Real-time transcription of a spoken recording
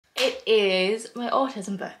is my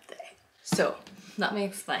autism birthday. So let me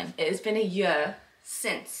explain. It has been a year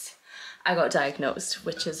since I got diagnosed,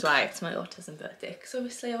 which is why it's my autism birthday, because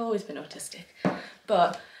obviously I've always been autistic,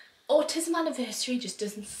 but autism anniversary just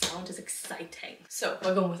doesn't sound as exciting. So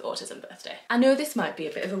we're going with autism birthday. I know this might be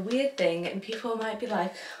a bit of a weird thing and people might be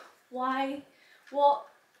like, why? What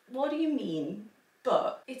do you mean?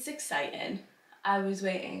 But it's exciting. I was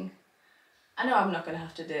waiting. I know I'm not gonna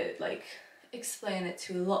have to explain it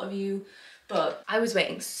to a lot of you, but I was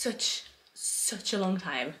waiting such a long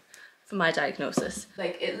time for my diagnosis.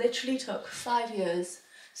 Like, it literally took 5 years.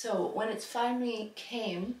 So when it's finally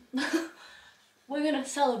came, we're gonna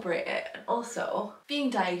celebrate it. And also, being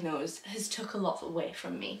diagnosed has took a lot away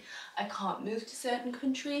from me. I can't move to certain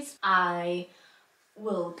countries. I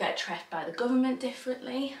will get treated by the government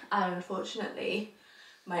differently. I unfortunately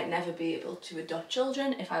might never be able to adopt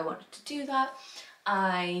children if I wanted to do that.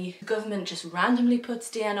 The government just randomly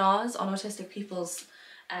puts DNRs on autistic people's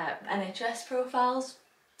NHS profiles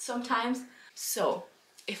sometimes. So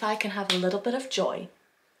if I can have a little bit of joy,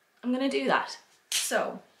 I'm gonna do that.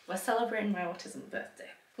 So we're celebrating my autism birthday.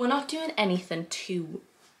 We're not doing anything too,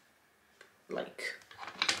 like,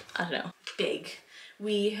 I don't know, big.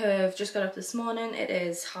 We have just got up this morning. It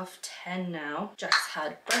is 10:30 now. Jack's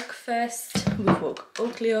had breakfast. We've woke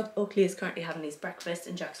Oakley up. Oakley is currently having his breakfast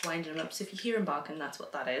and Jack's winding him up. So if you hear him barking, that's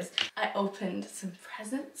what that is. I opened some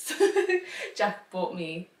presents. Jack bought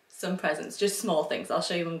me some presents, just small things. I'll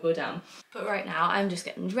show you when we go down. But right now I'm just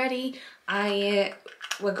getting ready.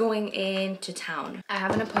 We're going into town. I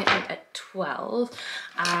have an appointment at 12.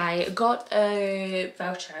 I got a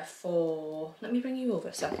voucher for, let me bring you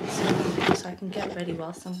over so I can get ready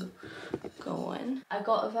whilst I'm going. I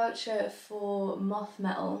got a voucher for Moth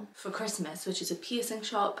Metal for Christmas, which is a piercing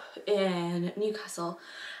shop in Newcastle,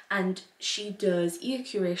 and she does ear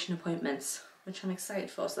curation appointments, which I'm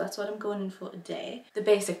excited for, so that's what I'm going in for today. The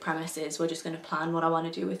basic premise is we're just going to plan what I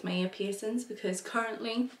want to do with my ear piercings, because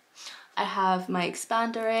currently I have my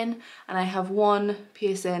expander in and I have one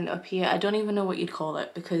piercing up here. I don't even know what you'd call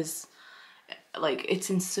it because like it's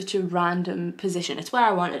in such a random position. It's where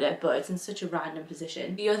I wanted it, but it's in such a random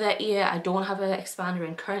position. The other ear, I don't have an expander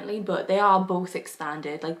in currently, but they are both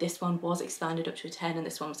expanded. Like this one was expanded up to a 10 and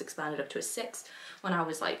this one was expanded up to a 6 when I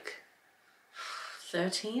was like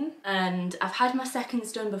 13, and I've had my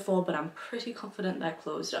seconds done before, but I'm pretty confident they're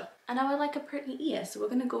closed up. And I would like a pretty ear, so we're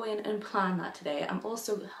gonna go in and plan that today. I'm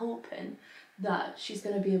also hoping that she's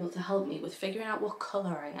gonna be able to help me with figuring out what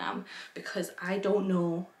color I am, because I don't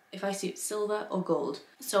know if I suit silver or gold.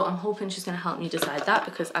 So I'm hoping she's gonna help me decide that,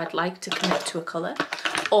 because I'd like to commit to a color,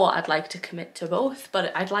 or I'd like to commit to both,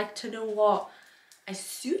 but I'd like to know what I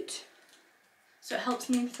suit, so it helps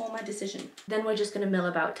me inform my decision. Then we're just gonna mill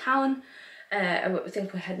about town. I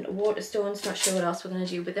think we're heading to Waterstones, not sure what else we're going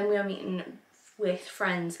to do, but then we are meeting with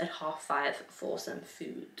friends at 5:30 for some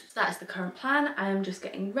food. So that is the current plan. I am just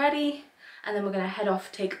getting ready and then we're going to head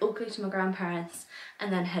off, take Oakley to my grandparents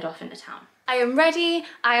and then head off into town. I am ready.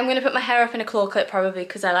 I am going to put my hair up in a claw clip probably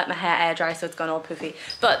because I let my hair air dry so it's gone all poofy.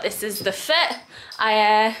 But this is the fit.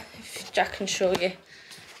 If Jack can show you.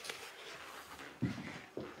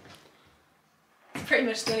 It's pretty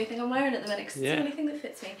much the only thing I'm wearing at the minute because it's the only thing that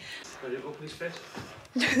fits me. Oakley's fit.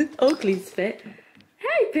 Oakley's fit.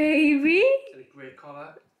 Hey baby! It's a great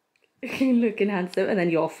colour. Looking handsome. And then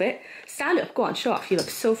your fit. Stand up, go on, show off. You look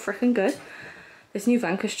so freaking good. This new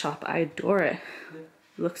Vanquish top, I adore it. Yeah.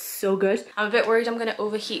 Looks so good. I'm a bit worried I'm going to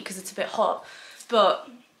overheat because it's a bit hot, but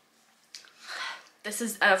this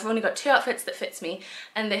is, I've only got 2 outfits that fits me,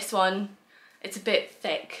 and this one, it's a bit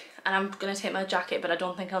thick, and I'm going to take my jacket, but I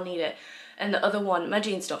don't think I'll need it. And the other one, my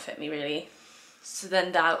jeans don't fit me really. So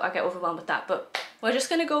then I get overwhelmed with that, but we're just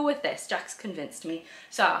gonna go with this. Jack's convinced me.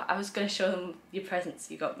 So I was gonna show him your presents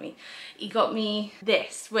you got me. He got me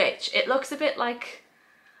this, which it looks a bit like,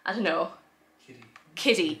 I don't know.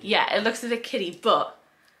 Kitty, yeah, it looks a bit kitty, but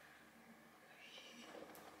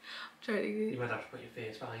you might have to put your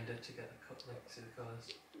face behind it to get the cut, like, see the colours.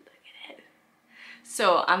 Look at it.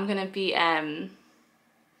 So I'm gonna be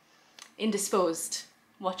indisposed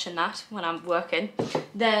watching that when I'm working.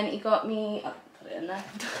 Then he got me, I'll put it in there.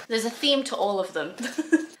 There's a theme to all of them.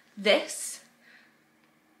 This,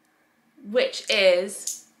 which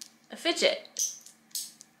is a fidget.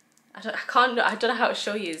 I don't know how to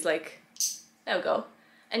show you. It's like, there we go.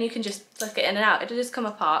 And you can just flick it in and out. It'll just come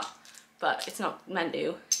apart, but it's not meant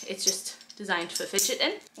to. It's just designed for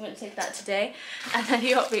fidgeting. I'm gonna take that today. And then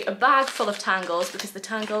he got me a bag full of tangles because the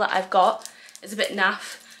tangle that I've got is a bit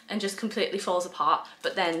naff and just completely falls apart,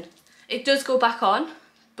 but then it does go back on,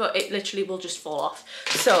 but it literally will just fall off.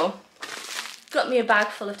 So got me a bag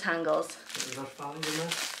full of tangles. Not falling in there?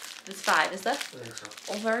 There's 5, is there? I think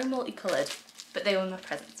so. All very multicoloured, but they were my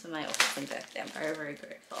presents for my autism birthday. I'm very, very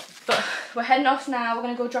grateful. But we're heading off now. We're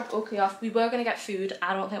going to go drop Oakley off. We were going to get food.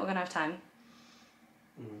 I don't think we're going to have time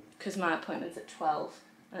because my appointment's at 12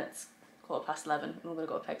 and it's 11:15 and we're going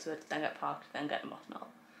to go to Pegswood, then get parked, then get a Moth Metal.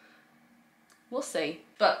 We'll see,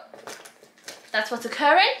 but that's what's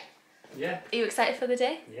occurring. Yeah. Are you excited for the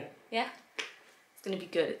day? Yeah. Yeah? It's going to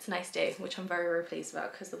be good. It's a nice day, which I'm very, very pleased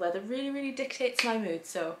about because the weather really, really dictates my mood,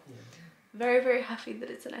 so very, very happy that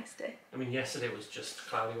it's a nice day. I mean, yesterday was just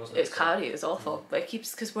cloudy, wasn't it? It was cloudy, it was awful, but it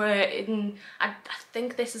keeps, because we're in, I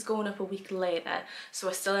think this is going up a week later, so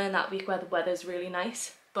we're still in that week where the weather's really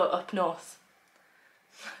nice, but up north,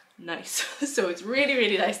 nice. So it's really,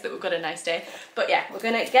 really nice that we've got a nice day. But yeah, we're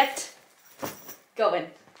gonna get going.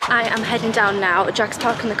 I am heading down now. Jack's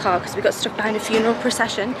parking the car because we got stuck behind a funeral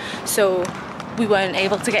procession, so we weren't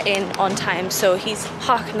able to get in on time, so he's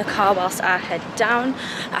parking the car whilst I head down.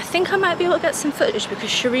 I think I might be able to get some footage because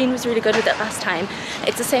Shireen was really good with it last time.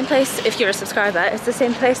 It's the same place, if you're a subscriber, it's the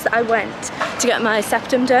same place that I went to get my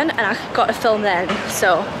septum done and I got a film then,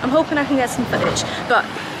 so I'm hoping I can get some footage. But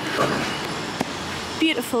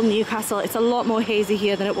beautiful Newcastle. It's a lot more hazy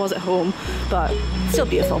here than it was at home, but still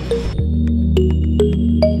beautiful.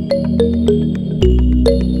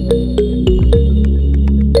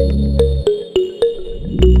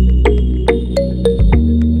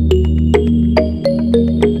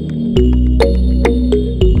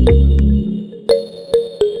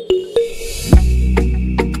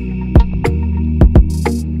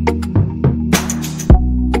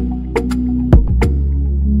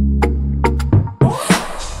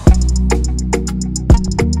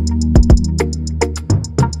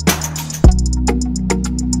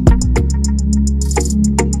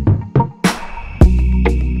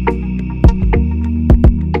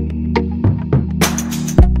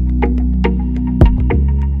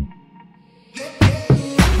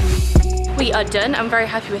 We are done. I'm very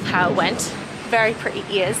happy with how it went. Very pretty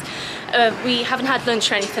ears. We haven't had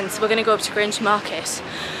lunch or anything, so we're going to go up to Grange Market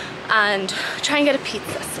and try and get a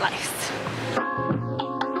pizza slice.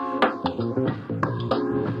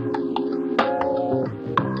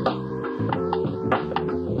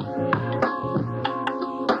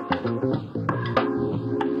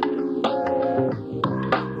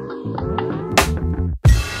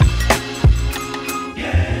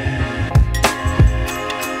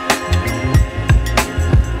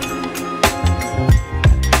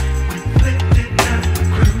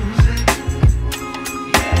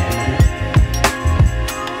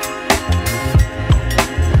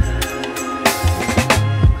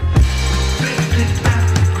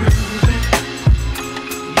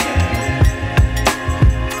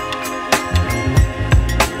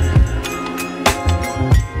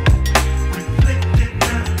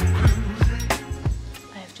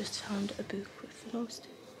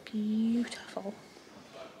 Beautiful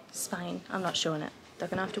spine. I'm not showing it. They're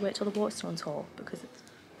gonna have to wait till the Waterstones haul because it's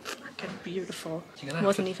freaking beautiful. There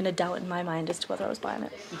wasn't even a doubt in my mind as to whether I was buying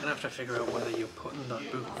it. You're gonna have to figure out whether you're putting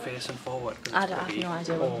that boot facing forward. I have no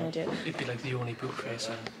idea what I'm gonna do. It'd be like the only boot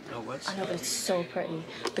facing outwards. I know, but it's so pretty.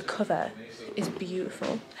 The cover is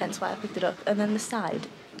beautiful, hence why I picked it up. And then the side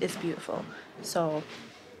is beautiful. So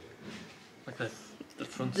like the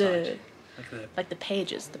front side. Like the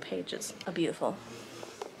pages are beautiful.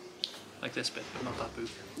 Like this bit, but not that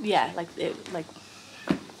boot. Yeah,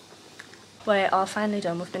 we're all finally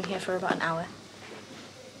done. We've been here for about an hour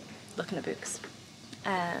looking at books.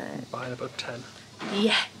 Buying about 10.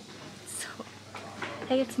 Yeah. So,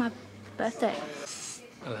 hey, it's my birthday.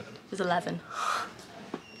 11. It was 11.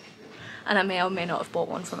 And I may or may not have bought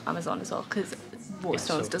one from Amazon as well because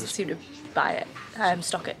Waterstones doesn't seem to buy it,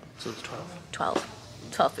 stock it. So it's 12.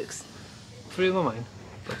 12 books. 3 of them are mine.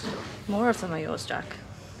 More of them are yours, Jack.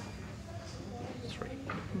 3.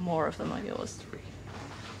 More of them are yours. 3.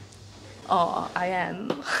 Oh, I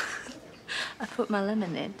am. I put my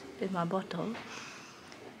lemonade in my bottle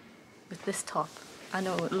with this top. I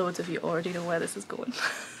know loads of you already know where this is going.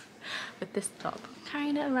 With this top.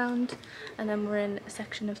 Carrying it around, and then we're in a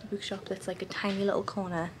section of the bookshop that's like a tiny little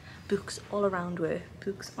corner. Books all around with,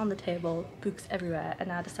 books on the table, books everywhere,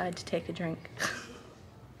 and I decided to take a drink.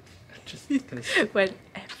 Just went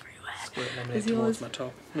everywhere. Squirt lemonade towards my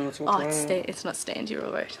top. No, it's all it's not stained, you're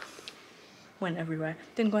alright. Went everywhere.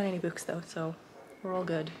 Didn't go on any books though, so we're all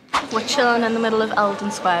good. We're chilling in the middle of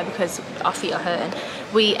Eldon Square because our feet are hurting.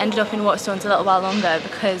 We ended up in Waterstones a little while longer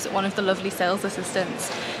because one of the lovely sales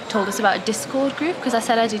assistants told us about a Discord group because I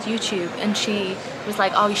said I did YouTube, and she was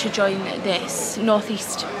like, oh, you should join this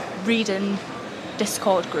Northeast Reading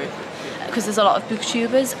Discord group. because there's a lot of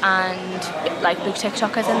booktubers and like book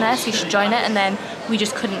TikTokers in there, so you should join it. And then we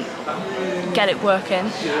just couldn't get it working.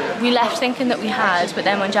 We left thinking that we had, but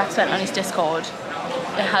then when Jack went on his Discord,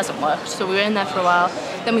 it hasn't worked. So we were in there for a while.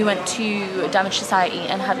 Then we went to Damage Society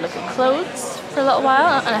and had a look at clothes for a little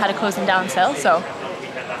while, and I had a closing down sale, so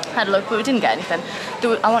had a look, but we didn't get anything.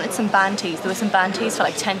 I wanted some band tees. There were some band tees for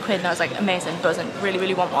like 10 quid, and I was like, amazing, buzzing, really,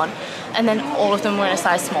 really want one. And then all of them were in a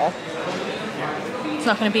size small. It's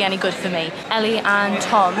not going to be any good for me. Ellie and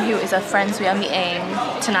Tom, who is our friends we are meeting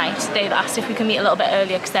tonight, they've asked if we can meet a little bit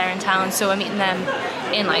earlier because they're in town, so we're meeting them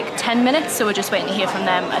in like 10 minutes, so we're just waiting to hear from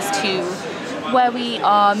them as to where we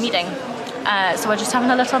are meeting. So we're just having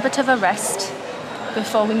a little bit of a rest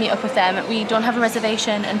before we meet up with them. We don't have a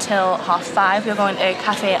reservation until 5:30. We're going to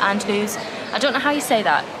Cafe Andaluz. I don't know how you say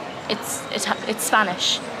that. It's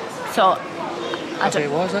Spanish. So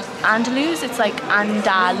What was it? Andaluz, it's like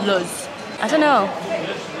Andaluz. I don't know.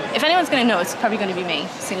 If anyone's going to know, it's probably going to be me,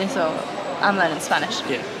 seeing as though I'm learning Spanish.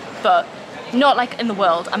 Yeah. But not like in the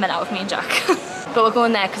world, I meant out with me and Jack. But we're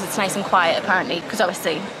going there because it's nice and quiet apparently, because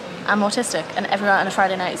obviously I'm autistic and everyone on a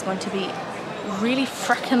Friday night is going to be really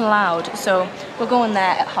freaking loud. So we're going there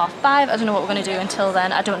at 5:30. I don't know what we're going to do until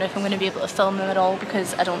then. I don't know if I'm going to be able to film them at all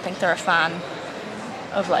because I don't think they're a fan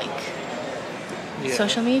of like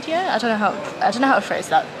social media. I don't know how to phrase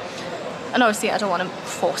that. And obviously I don't want to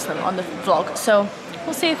force them on the vlog, so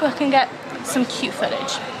we'll see if we can get some cute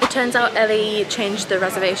footage. It turns out Ellie changed the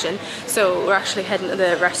reservation, so we're actually heading to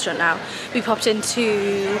the restaurant now. We popped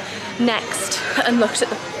into Next and looked at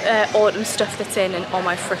the autumn stuff that's in, and oh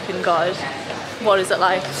my freaking god, what is it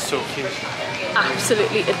like? So cute.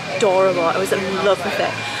 Absolutely adorable. I was in love with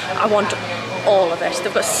it. I want all of it.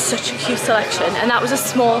 They've got such a cute selection, and that was a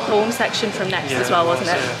small home section from Next as well,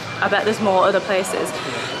 wasn't it? I bet there's more other places.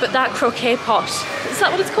 But that croquet pot, is that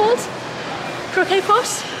what it's called? Croquet pot?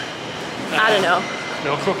 I don't know.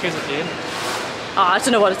 No, croquet's at the end. Oh, I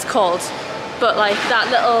don't know what it's called, but like that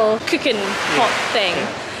little cooking pot thing,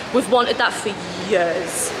 we've wanted that for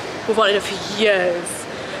years. We've wanted it for years.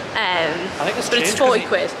 I think it's but it's 40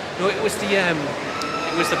 quid. No, it was the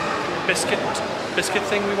biscuit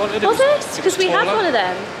thing we wanted. Was it? Because we had one of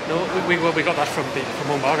them. No, we got that from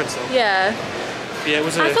Home Bargains though. Yeah. Yeah, it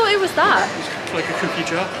was. I thought it was that. It was like a cookie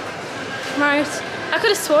jar. Right. I could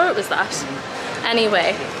have swore it was that.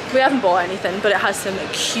 Anyway, we haven't bought anything, but it has some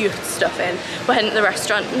cute stuff in. We're heading to the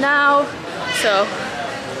restaurant now, so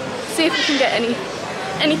see if we can get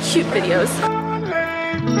any cute videos.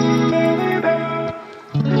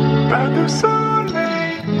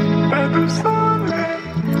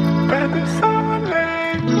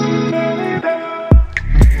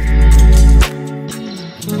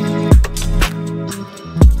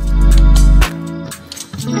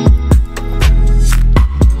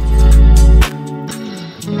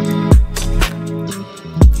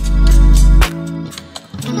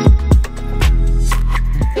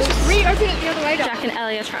 Jack and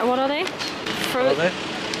Ellie are trying. What are they?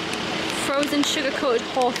 Frozen sugar-coated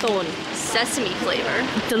hawthorn. Sesame flavor.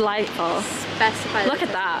 Delightful. Specify. Look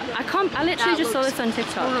at that. I literally just saw this on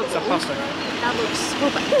TikTok. Is that plastic? That looks so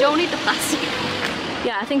bad. Don't eat the plastic.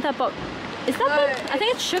 Yeah, I think that box. Is that I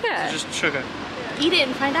think it's sugar. It's just sugar. Eat it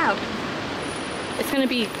and find out. It's gonna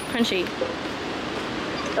be crunchy.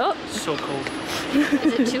 Oh. So cold.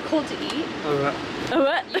 Is it too cold to eat? Alright. Oh,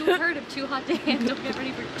 what? You heard of too hot to handle, get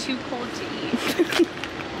ready for too cold to eat.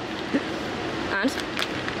 And?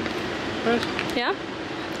 Right. Yeah?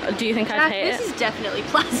 Do you think I'd hate it? This is definitely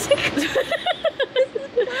plastic. This is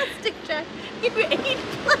plastic, Jack. You ate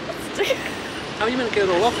plastic. How are you meant to get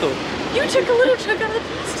it all off though? You took a little chunk out of the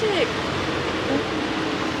plastic.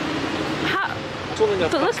 How?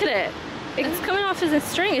 But look at it. It's coming off as a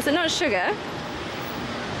string. Is it not sugar?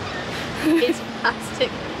 It's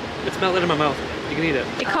plastic. It's melted in my mouth. You can eat it.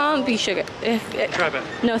 It can't be sugar. Try it.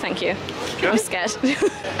 No, thank you. Sure? I'm scared.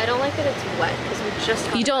 I don't like that it's wet because we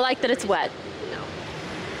just. You don't like that it's wet? No.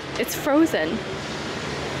 It's frozen.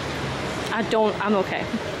 I'm okay.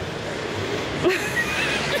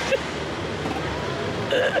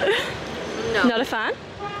 No. Not a fan?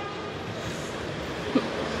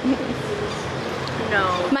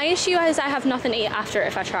 No. My issue is I have nothing to eat after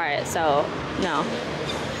if I try it, so no.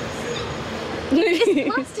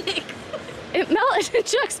 It's plastic. It melted in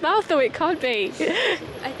Jack's mouth though, it can't be.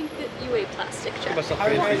 I think that you ate plastic, Jack.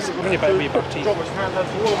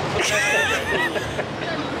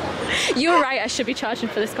 You were right, I should be charging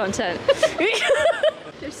for this content.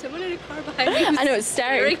 There's someone in a car behind me. I know, it's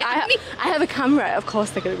staring. I have a camera, of course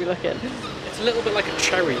they're going to be looking. It's a little bit like a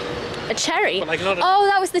cherry. A cherry? But like not a... Oh,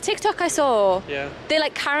 that was the TikTok I saw. Yeah. They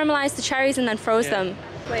like caramelized the cherries and then froze them.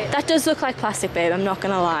 Wait. That does look like plastic, babe, I'm not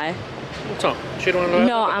going to lie. So, do you want to know?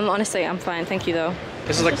 No, I'm fine. Thank you though.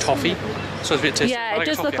 This is like toffee, so it's a bit tasty. Yeah, it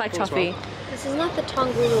does look like toffee. This is not the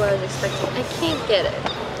tongulu I was expecting. I can't get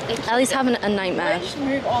it. Ellie's having a nightmare. Let's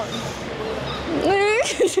move on.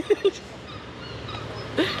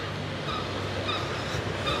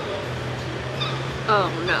 Oh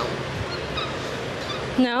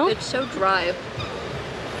no. No? It's so dry.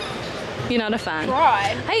 You're not a fan?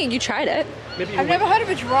 Dry? Hey, you tried it. Maybe I've never heard of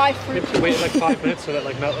a dry fruit. Maybe you wait like 5 minutes so that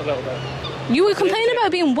like melt a little bit. You were complaining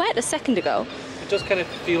about being wet a second ago. It does kind of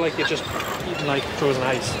feel like you're just eating like frozen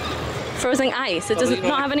ice. Frozen ice. It does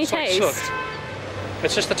not have any taste. Soaked.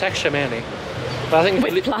 It's just the texture mainly. But I think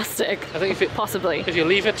With plastic. I think if it possibly. if you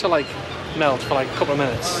leave it to like melt for like a couple of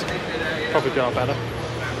minutes, probably be a lot better.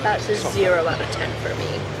 That's a 0 out of 10 for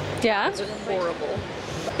me. Yeah? It's horrible.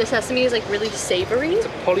 The sesame is like really savory. It's a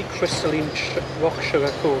polycrystalline rock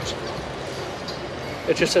sugar coat.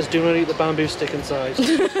 It just says do not eat the bamboo stick inside.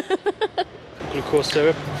 Glucose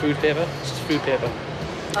syrup, food paper. It's just food paper.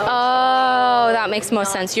 Oh, that makes more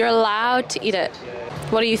sense. You're allowed to eat it.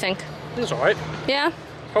 What do you think? It's alright. Yeah?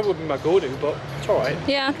 Probably be my go-to, but it's alright.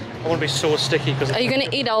 Yeah. I want to be so sticky because. Are you going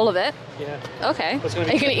to eat all of it? Yeah. Okay. It's gonna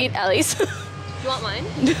Are be you going to eat Ellie's? You want mine?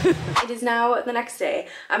 It is now the next day.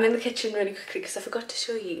 I'm in the kitchen really quickly because I forgot to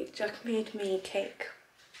show you. Jack made me cake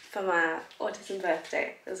for my autism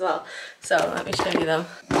birthday as well. So let me show you them.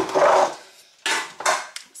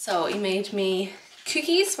 So he made me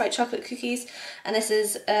cookies, white chocolate cookies, and this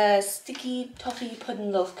is a sticky toffee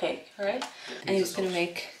pudding loaf cake, alright? And he was going to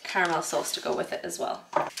make caramel sauce to go with it as well.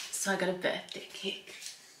 So I got a birthday cake,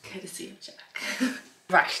 courtesy of Jack.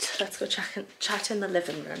 Right, let's go chat in the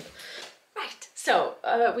living room. Right, so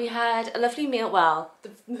we had a lovely meal. Well,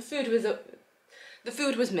 the food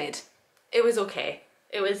was mid. It was okay.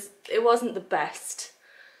 It wasn't the best,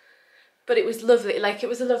 but it was lovely. Like, it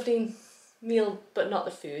was a lovely meal, but not the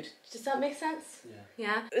food. Does that make sense?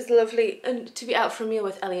 Yeah. It was lovely, and to be out for a meal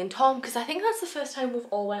with Ellie and Tom, because I think that's the first time we've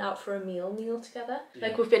all went out for a meal together. Yeah.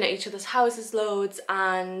 Like, we've been at each other's houses loads,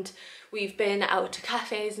 and we've been out to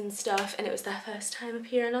cafes and stuff, and it was their first time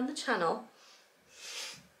appearing on the channel,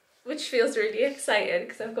 which feels really exciting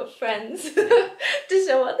because I've got friends to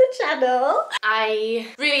show on the channel. I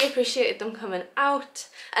really appreciated them coming out,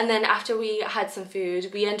 and then after we had some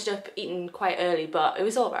food, we ended up eating quite early, but it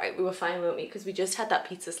was all right. We were fine, weren't we? Because we just had that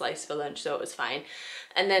pizza slice for lunch, so it was fine.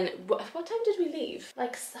 And then what time did we leave?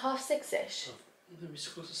 Like 6:30ish. Maybe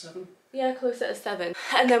close to 7. Yeah, closer to 7.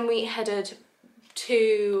 And then we headed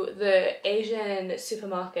to the Asian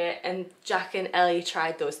supermarket, and Jack and Ellie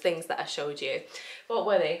tried those things that I showed you. What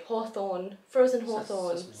were they? Hawthorn, frozen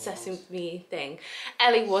hawthorn, sesame thing.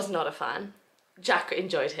 Ellie was not a fan. Jack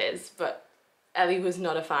enjoyed his, but Ellie was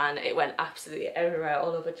not a fan. It went absolutely everywhere,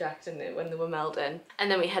 all over Jack, didn't it, when they were melting. And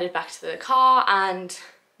then we headed back to the car and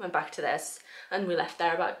went back to this, and we left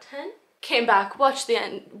there about 10. Came back, watched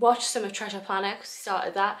some of Treasure Planet, because we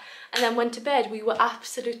started that, and then went to bed. We were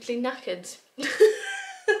absolutely knackered.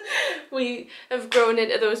 We have grown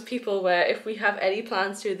into those people where if we have any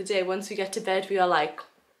plans through the day, once we get to bed, we are like,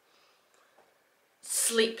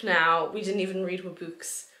 sleep now. We didn't even read our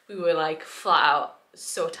books. We were like flat out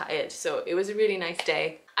so tired. So it was a really nice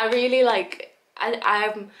day. I really like,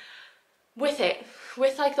 I'm with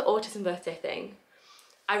like the autism birthday thing.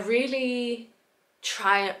 I'm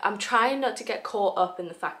trying not to get caught up in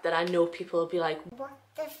the fact that I know people will be like, what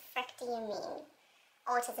the frick do you mean?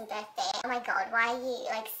 Autism birthday? Oh my god, why are you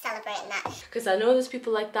like celebrating that? Because I know there's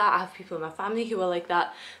people like that. I have people in my family who are like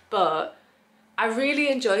that, but I really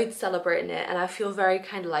enjoyed celebrating it, and I feel very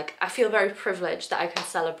I feel very privileged that I can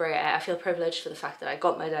celebrate it. I feel privileged for the fact that I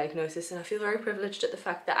got my diagnosis, and I feel very privileged at the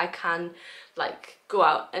fact that I can like go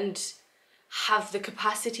out and have the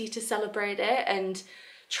capacity to celebrate it and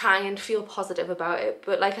try and feel positive about it.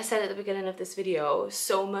 But like I said at the beginning of this video,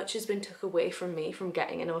 so much has been took away from me from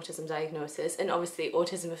getting an autism diagnosis, and obviously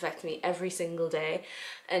autism affects me every single day,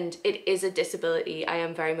 and it is a disability. I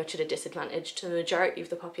am very much at a disadvantage to the majority of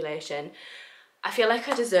the population. I feel like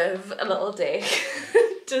I deserve a little day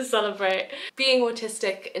to celebrate being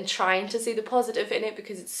autistic and trying to see the positive in it,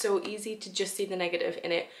 because it's so easy to just see the negative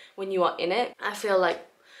in it when you are in it. I feel like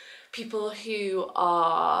people who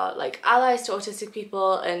are like allies to autistic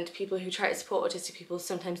people and people who try to support autistic people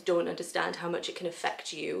sometimes don't understand how much it can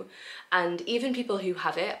affect you. And even people who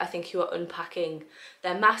have it, I think, who are unpacking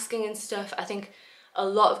their masking and stuff, I think a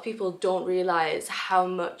lot of people don't realise how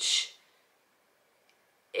much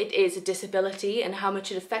it is a disability and how much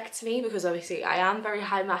it affects me, because obviously I am very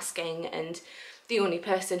high masking, and the only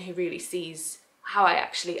person who really sees how I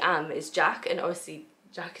actually am is Jack, and obviously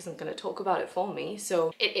Jack isn't going to talk about it for me.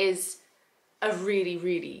 So it is a really,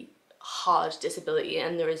 really hard disability,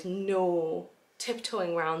 and there is no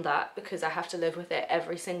tiptoeing around that because I have to live with it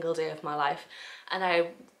every single day of my life, and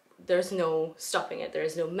there's no stopping it. There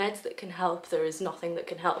is no meds that can help. There is nothing that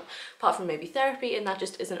can help apart from maybe therapy, and that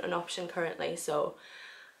just isn't an option currently. So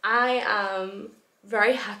I am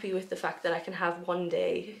very happy with the fact that I can have one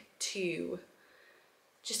day to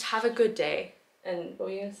just have a good day. And what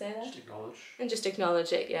were you going to say there? Just acknowledge. And just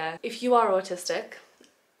acknowledge it, yeah. If you are autistic,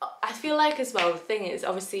 I feel like as well, the thing is,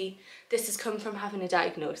 obviously this has come from having a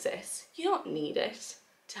diagnosis. You don't need it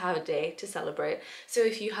to have a day to celebrate. So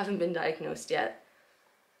if you haven't been diagnosed yet,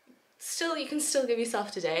 you can still give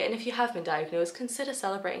yourself today, and if you have been diagnosed, consider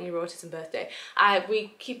celebrating your autism birthday.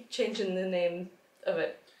 We keep changing the name of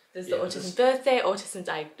it. There's the autism birthday,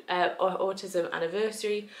 autism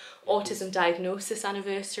anniversary, autism diagnosis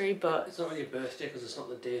anniversary, but it's not really a birthday because it's not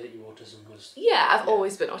the day that your autism was. Yeah, I've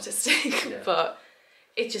always been autistic, but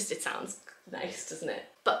it sounds nice, doesn't it?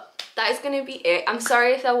 But that is going to be it. I'm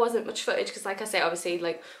sorry if there wasn't much footage because, like I say, obviously,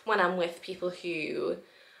 like when I'm with people who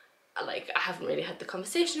I haven't really had the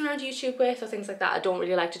conversation around YouTube with or things like that, I don't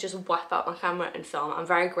really like to just whap out my camera and film. I'm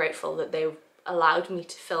very grateful that they allowed me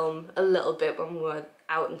to film a little bit when we were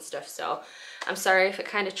out and stuff, so I'm sorry if it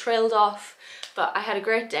kind of trailed off, but I had a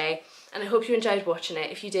great day and I hope you enjoyed watching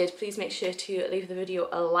it. If you did, please make sure to leave the video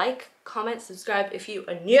a like, comment, subscribe if you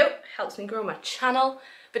are new. It helps me grow my channel.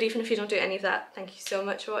 But even if you don't do any of that, thank you so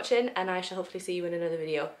much for watching, and I shall hopefully see you in another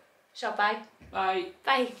video. Bye. Bye.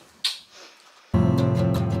 Bye.